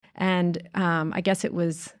And I guess it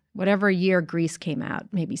was whatever year Grease came out,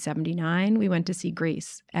 maybe 79, we went to see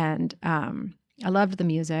Grease. And I loved the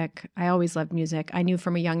music. I always loved music. I knew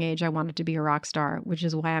from a young age I wanted to be a rock star, which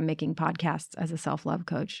is why I'm making podcasts as a self-love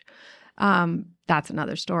coach. That's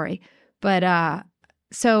another story. But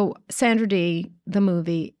so Sandra Dee, the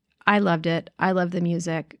movie, I loved it. I love the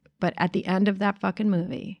music. But at the end of that fucking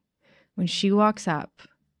movie, when she walks up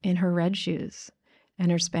in her red shoes and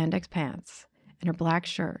her spandex pants and her black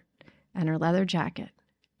shirt and her leather jacket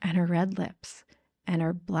and her red lips and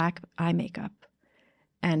her black eye makeup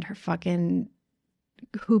and her fucking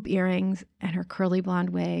hoop earrings and her curly blonde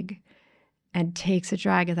wig and takes a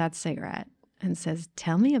drag of that cigarette and says,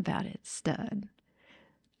 "Tell me about it, stud."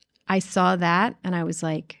 I saw that and I was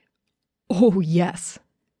like, oh yes,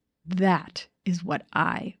 that is what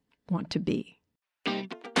I want to be.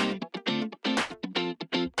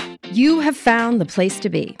 You have found the place to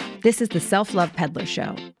be. This is the Self-Love Peddler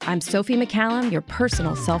Show. I'm Sophie McCallum, your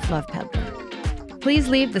personal self-love peddler. Please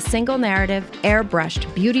leave the single narrative,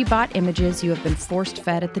 airbrushed, beauty bot images you have been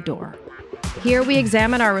force-fed at the door. Here we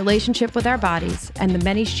examine our relationship with our bodies and the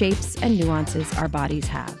many shapes and nuances our bodies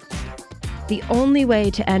have. The only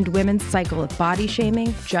way to end women's cycle of body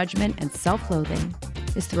shaming, judgment, and self-loathing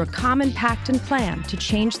is through a common pact and plan to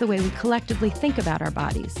change the way we collectively think about our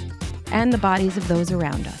bodies and the bodies of those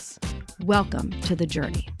around us. Welcome to the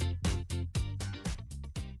journey.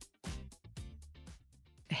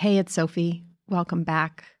 Hey, it's Sophie. Welcome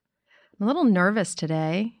back. I'm a little nervous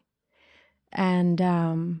today. And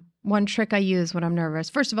one trick I use when I'm nervous,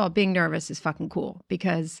 first of all, being nervous is fucking cool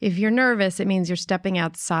because if you're nervous, it means you're stepping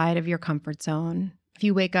outside of your comfort zone. If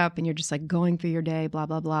you wake up and you're just like going through your day, blah,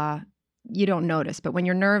 blah, blah, you don't notice. But when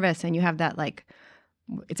you're nervous and you have that like,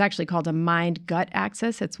 it's actually called a mind-gut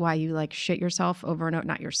axis. It's why you like shit yourself over and over,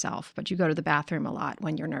 not yourself, but you go to the bathroom a lot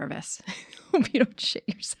when you're nervous. Hope you don't shit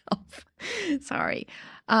yourself. Sorry.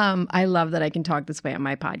 I love that I can talk this way on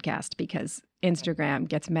my podcast because Instagram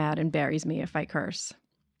gets mad and buries me if I curse.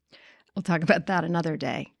 We'll talk about that another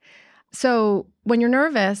day. So when you're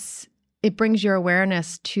nervous, it brings your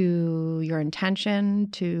awareness to your intention,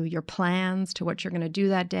 to your plans, to what you're going to do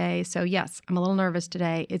that day. So yes, I'm a little nervous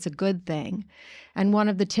today. It's a good thing. And one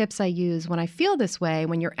of the tips I use when I feel this way,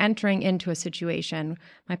 when you're entering into a situation,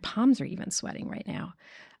 my palms are even sweating right now,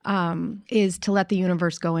 is to let the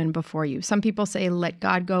universe go in before you. Some people say, let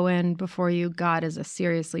God go in before you. God is a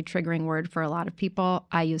seriously triggering word for a lot of people.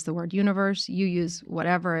 I use the word universe. You use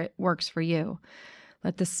whatever it works for you.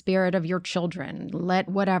 Let the spirit of your children, let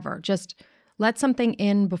whatever, just let something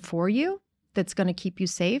in before you that's going to keep you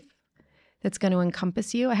safe, that's going to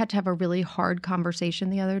encompass you. I had to have a really hard conversation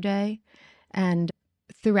the other day. And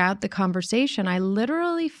throughout the conversation, I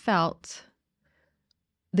literally felt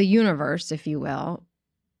the universe, if you will,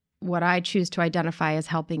 what I choose to identify as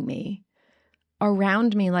helping me,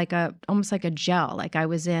 around me like almost like a gel, like I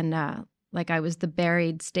was the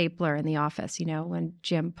buried stapler in the office, you know, when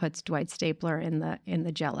Jim puts Dwight's stapler in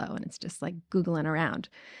the Jell-O and it's just like googling around.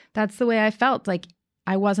 That's the way I felt. Like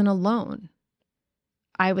I wasn't alone.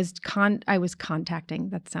 I was contacting,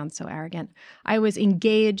 that sounds so arrogant. I was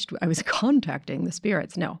engaged. I was contacting the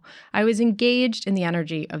spirits. No, I was engaged in the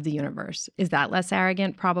energy of the universe. Is that less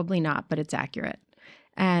arrogant? Probably not, but it's accurate.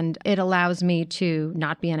 And it allows me to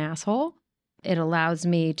not be an asshole. It allows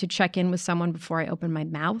me to check in with someone before I open my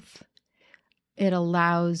mouth. It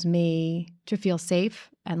allows me to feel safe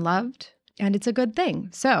and loved, and it's a good thing.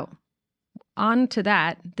 So on to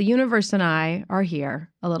that, the universe and I are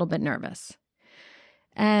here a little bit nervous.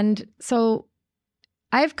 And so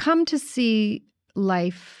I've come to see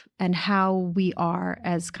life and how we are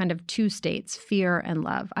as kind of two states, fear and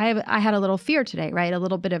love. I had a little fear today, right? A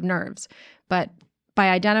little bit of nerves, but by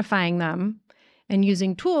identifying them and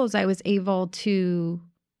using tools, I was able to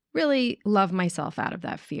really love myself out of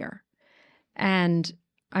that fear. And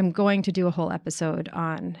I'm going to do a whole episode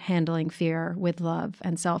on handling fear with love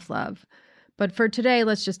and self-love. But for today,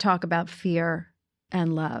 let's just talk about fear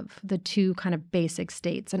and love, the two kind of basic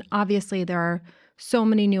states. And obviously, there are so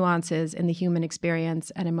many nuances in the human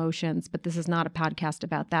experience and emotions, but this is not a podcast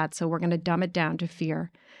about that. So we're going to dumb it down to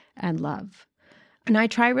fear and love. And I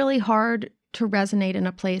try really hard to resonate in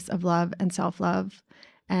a place of love and self-love.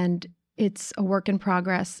 And it's a work in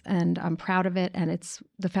progress, and I'm proud of it, and it's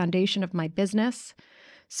the foundation of my business.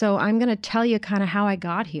 So I'm going to tell you kind of how I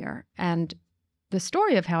got here and the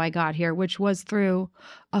story of how I got here, which was through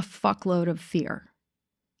a fuckload of fear.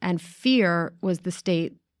 And fear was the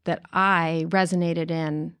state that I resonated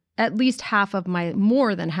in at least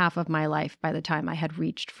more than half of my life by the time I had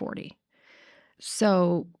reached 40.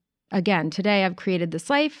 So again, today I've created this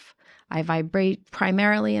life. I vibrate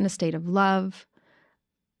primarily in a state of love.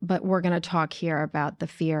 but we're going to talk here about the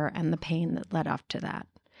fear and the pain that led up to that.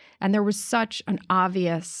 And there was such an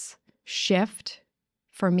obvious shift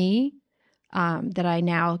for me that I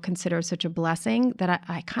now consider such a blessing that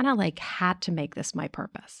I kind of like had to make this my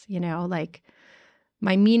purpose, like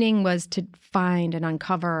my meaning was to find and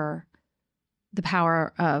uncover the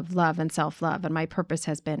power of love and self-love. And my purpose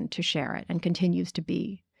has been to share it and continues to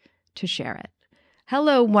be to share it.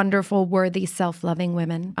 Hello, wonderful, worthy, self-loving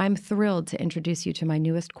women. I'm thrilled to introduce you to my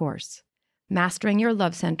newest course, Mastering Your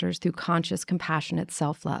Love Centers Through Conscious, Compassionate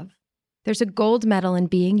Self-Love. There's a gold medal in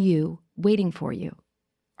being you waiting for you.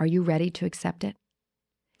 Are you ready to accept it?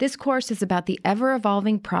 This course is about the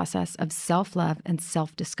ever-evolving process of self-love and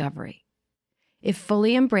self-discovery. If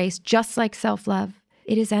fully embraced just like self-love,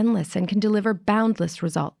 it is endless and can deliver boundless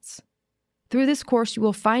results. Through this course, you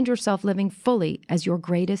will find yourself living fully as your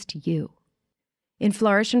greatest you. In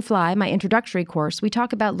Flourish and Fly, my introductory course, we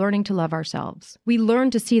talk about learning to love ourselves. We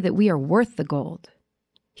learn to see that we are worth the gold.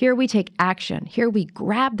 Here we take action. Here we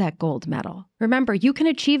grab that gold medal. Remember, you can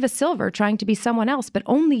achieve a silver trying to be someone else, but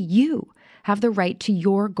only you have the right to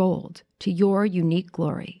your gold, to your unique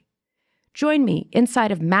glory. Join me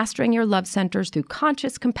inside of Mastering Your Love Centers Through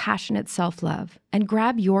Conscious, Compassionate Self-Love and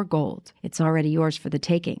grab your gold. It's already yours for the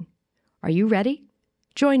taking. Are you ready?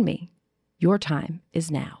 Join me. Your time is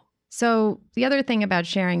now. So the other thing about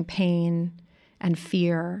sharing pain and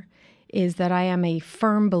fear is that I am a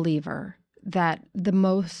firm believer that the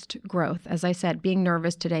most growth, as I said, being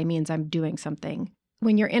nervous today means I'm doing something.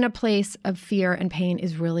 When you're in a place of fear and pain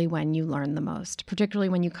is really when you learn the most, particularly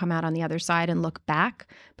when you come out on the other side and look back.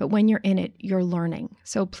 But when you're in it, you're learning.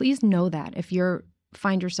 So please know that if you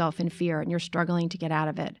find yourself in fear and you're struggling to get out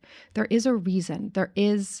of it, there is a reason. There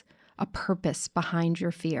is a purpose behind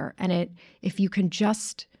your fear. And if you can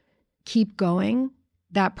just keep going,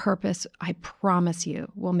 that purpose, I promise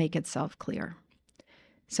you, will make itself clear.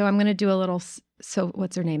 So I'm going to do a little,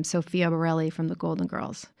 what's her name? Sophia Borelli from the Golden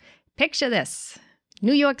Girls. Picture this,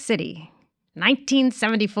 New York City,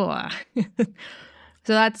 1974. So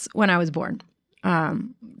that's when I was born.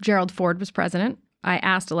 Gerald Ford was president. I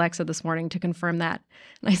asked Alexa this morning to confirm that.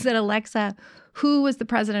 And I said, Alexa, who was the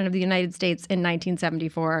president of the United States in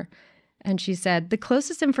 1974? And she said, the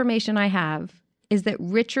closest information I have is that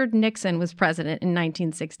Richard Nixon was president in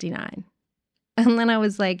 1969. And then I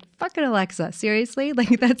was like, fucking Alexa, seriously?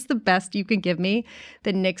 Like, that's the best you can give me,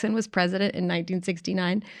 that Nixon was president in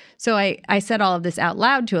 1969? So I said all of this out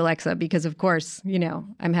loud to Alexa because, of course,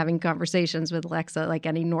 I'm having conversations with Alexa like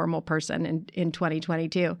any normal person in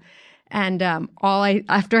 2022. And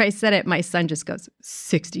after I said it, my son just goes,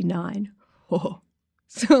 69. Oh.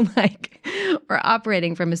 So like, we're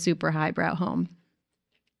operating from a super highbrow home.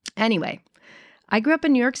 Anyway, I grew up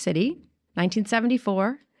in New York City,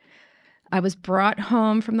 1974. I was brought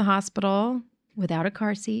home from the hospital without a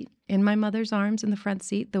car seat, in my mother's arms in the front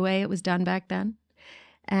seat, the way it was done back then,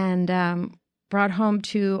 and brought home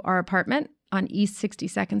to our apartment on East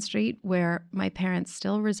 62nd Street, where my parents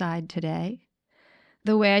still reside today.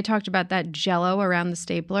 The way I talked about that Jell-O around the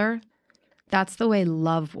stapler, that's the way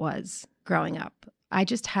love was growing up. I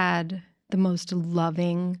just had the most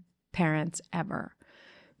loving parents ever.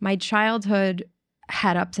 My childhood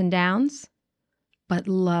had ups and downs, but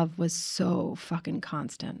love was so fucking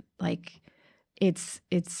constant. Like, it's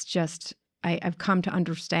just, I've come to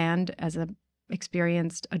understand as an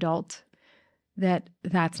experienced adult that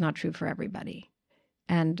that's not true for everybody.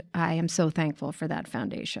 And I am so thankful for that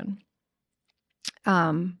foundation.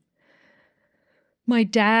 My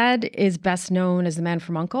dad is best known as the man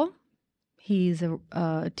from U.N.C.L.E. He's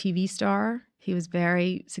a TV star. He was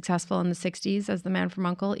very successful in the 60s as the man from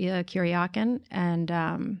U.N.C.L.E., Kiriakin.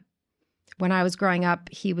 And when I was growing up,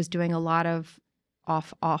 he was doing a lot of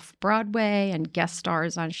off-Broadway and guest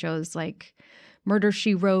stars on shows like Murder,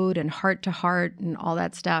 She Wrote and Heart to Heart and all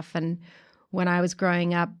that stuff. And when I was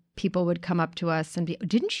growing up, people would come up to us and be,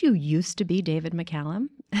 didn't you used to be David McCallum?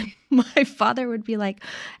 And my father would be like,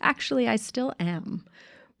 actually, I still am.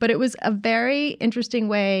 But it was a very interesting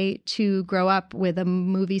way to grow up with a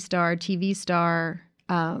movie star, TV star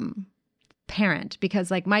parent, because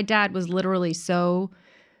like my dad was literally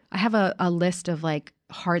I have a list of like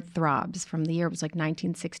heartthrobs from the year, it was like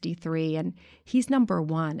 1963, and he's number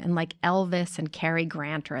one, and like Elvis and Cary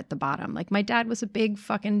Grant are at the bottom. Like my dad was a big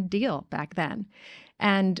fucking deal back then.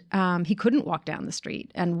 And he couldn't walk down the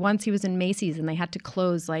street. And once he was in Macy's and they had to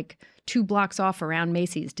close like 2 blocks off around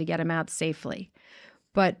Macy's to get him out safely.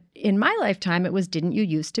 But in my lifetime, it was didn't you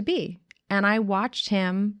used to be? And I watched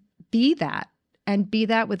him be that and be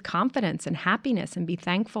that with confidence and happiness and be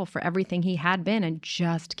thankful for everything he had been and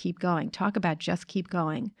just keep going. Talk about just keep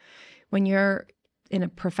going. When you're in a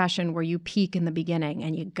profession where you peak in the beginning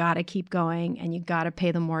and you got to keep going and you got to pay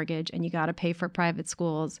the mortgage and you got to pay for private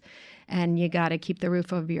schools and you got to keep the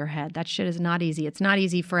roof over your head. That shit is not easy. It's not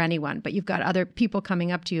easy for anyone, but you've got other people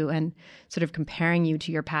coming up to you and sort of comparing you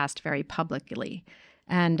to your past very publicly.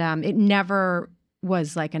 And it never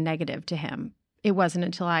was like a negative to him. It wasn't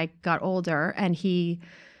until I got older and he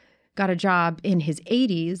got a job in his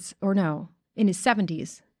 80s, or no, in his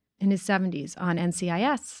 70s on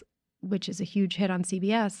NCIS, which is a huge hit on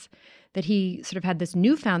CBS, that he sort of had this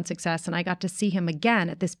newfound success. And I got to see him again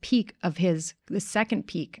at this second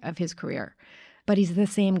peak of his career. But he's the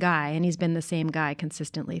same guy, and he's been the same guy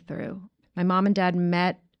consistently through. My mom and dad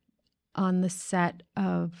met on the set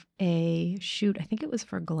of a shoot. I think it was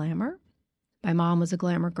for Glamour. My mom was a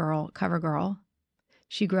Glamour girl, cover girl.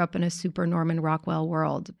 She grew up in a super Norman Rockwell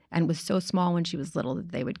world and was so small when she was little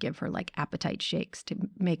that they would give her like appetite shakes to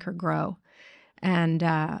make her grow. And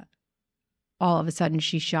all of a sudden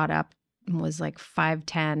she shot up and was like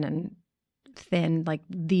 5'10" and thin, like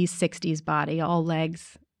the 60s body, all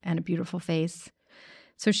legs and a beautiful face.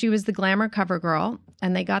 So she was the Glamour cover girl,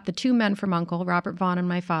 and they got the two men from Uncle, Robert Vaughn and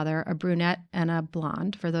my father, a brunette and a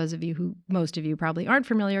blonde, for those of you who, most of you probably aren't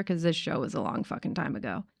familiar because this show was a long fucking time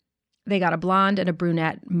ago. They got a blonde and a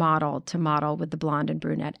brunette model to model with the blonde and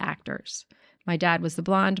brunette actors. My dad was the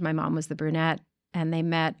blonde, my mom was the brunette, and they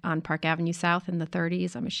met on Park Avenue South in the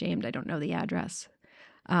 30s. I'm ashamed I don't know the address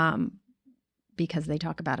because they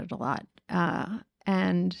talk about it a lot.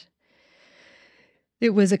 And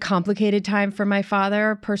it was a complicated time for my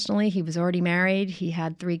father personally. He was already married. He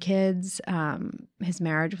had 3 kids. His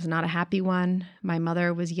marriage was not a happy one. My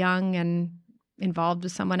mother was young and involved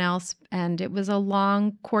with someone else, and it was a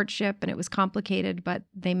long courtship and it was complicated, but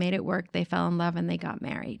they made it work. They fell in love and they got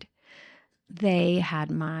married. They had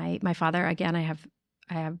my father, again, I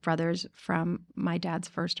have brothers from my dad's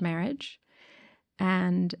first marriage,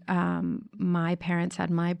 and my parents had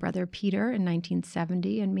my brother Peter in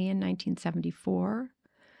 1970 and me in 1974.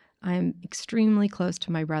 I'm extremely close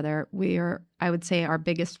to my brother. I would say our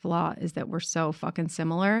biggest flaw is that we're so fucking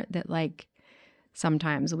similar that like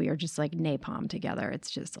sometimes we are just like napalm together.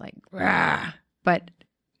 It's just like, rah. But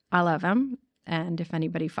I love him. And if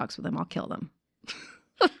anybody fucks with him, I'll kill them.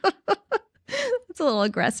 It's a little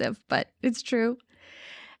aggressive, but it's true.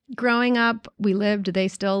 Growing up, they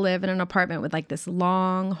still live in an apartment with like this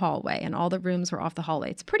long hallway, and all the rooms were off the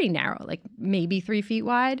hallway. It's pretty narrow, like maybe 3 feet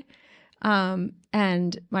wide.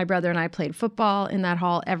 And my brother and I played football in that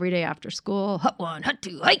hall every day after school. Hut 1, hut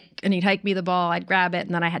 2, hike. And he'd hike me the ball. I'd grab it.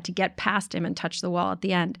 And then I had to get past him and touch the wall at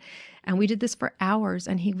the end. And we did this for hours.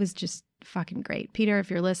 And he was just fucking great. Peter,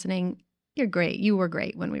 if you're listening, you're great. You were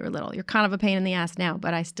great when we were little. You're kind of a pain in the ass now,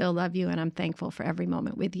 but I still love you. And I'm thankful for every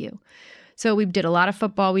moment with you. So we did a lot of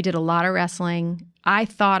football. We did a lot of wrestling. I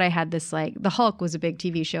thought I had this like, the Hulk was a big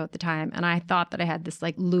TV show at the time. And I thought that I had this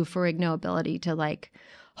like Lou Ferrigno ability to like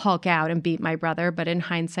Hulk out and beat my brother. But in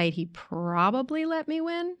hindsight, he probably let me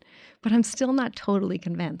win. But I'm still not totally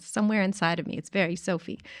convinced. Somewhere inside of me, it's very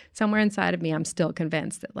Sophie. Somewhere inside of me, I'm still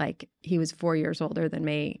convinced that like he was 4 years older than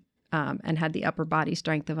me and had the upper body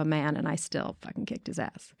strength of a man. And I still fucking kicked his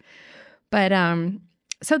ass. But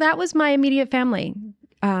so that was my immediate family.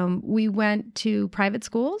 We went to private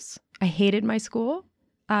schools. I hated my school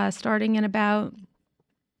starting in about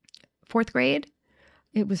 4th grade.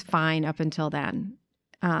 It was fine up until then.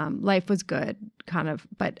 Life was good, kind of,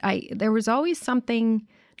 but there was always something,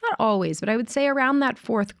 not always, but I would say around that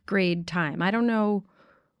 4th grade time. I don't know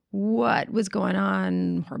what was going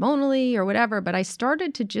on hormonally or whatever, but I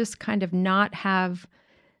started to just kind of not have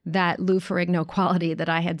that Lou Ferrigno quality that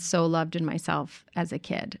I had so loved in myself as a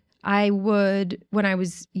kid. When I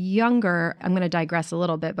was younger, I'm going to digress a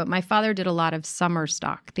little bit, but my father did a lot of summer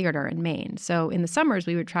stock theater in Maine. So in the summers,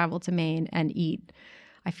 we would travel to Maine and eat.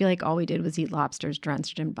 I feel like all we did was eat lobsters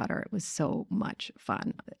drenched in butter. It was so much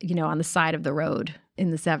fun, on the side of the road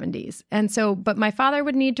in the 70s. And so, but my father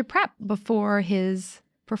would need to prep before his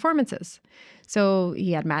performances. So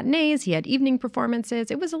he had matinees, he had evening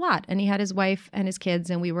performances. It was a lot. And he had his wife and his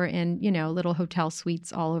kids, and we were in, little hotel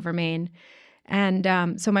suites all over Maine.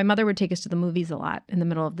 And so my mother would take us to the movies a lot in the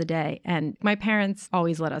middle of the day. And my parents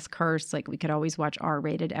always let us curse. Like we could always watch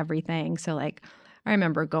R-rated everything. So like I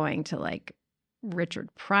remember going to like Richard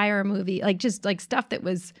Pryor movie, like just like stuff that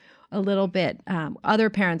was a little bit other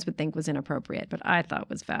parents would think was inappropriate, but I thought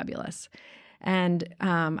was fabulous. And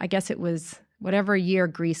I guess it was whatever year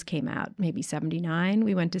Grease came out, maybe 79,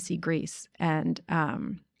 we went to see Grease. And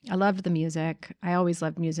I loved the music. I always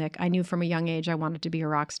loved music. I knew from a young age I wanted to be a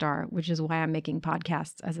rock star, which is why I'm making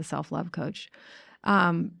podcasts as a self-love coach.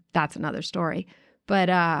 That's another story.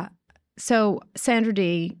 But so Sandra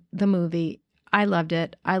Dee, the movie, I loved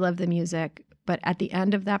it. I love the music. But at the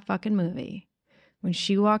end of that fucking movie, when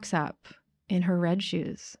she walks up in her red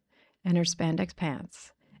shoes and her spandex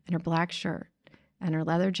pants and her black shirt and her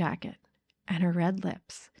leather jacket and her red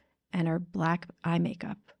lips and her black eye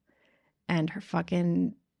makeup and her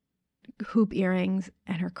fucking hoop earrings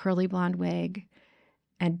and her curly blonde wig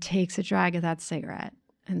and takes a drag of that cigarette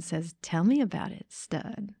and says, "Tell me about it,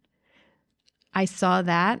 stud." I saw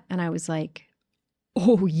that and I was like,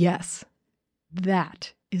 oh yes,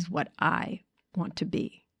 that is what I want to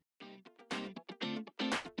be.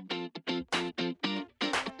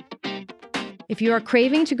 If you are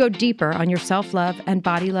craving to go deeper on your self-love and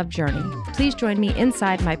body love journey, please join me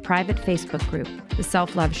inside my private Facebook group, The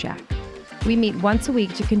Self-Love Shack. We meet once a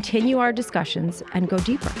week to continue our discussions and go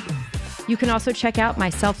deeper. You can also check out my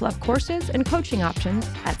self-love courses and coaching options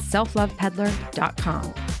at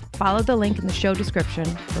selflovepeddler.com. Follow the link in the show description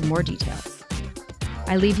for more details.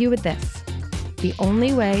 I leave you with this. The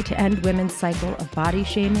only way to end women's cycle of body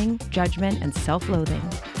shaming, judgment, and self-loathing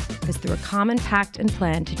is through a common pact and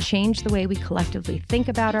plan to change the way we collectively think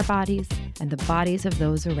about our bodies and the bodies of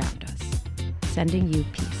those around us. Sending you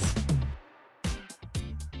peace.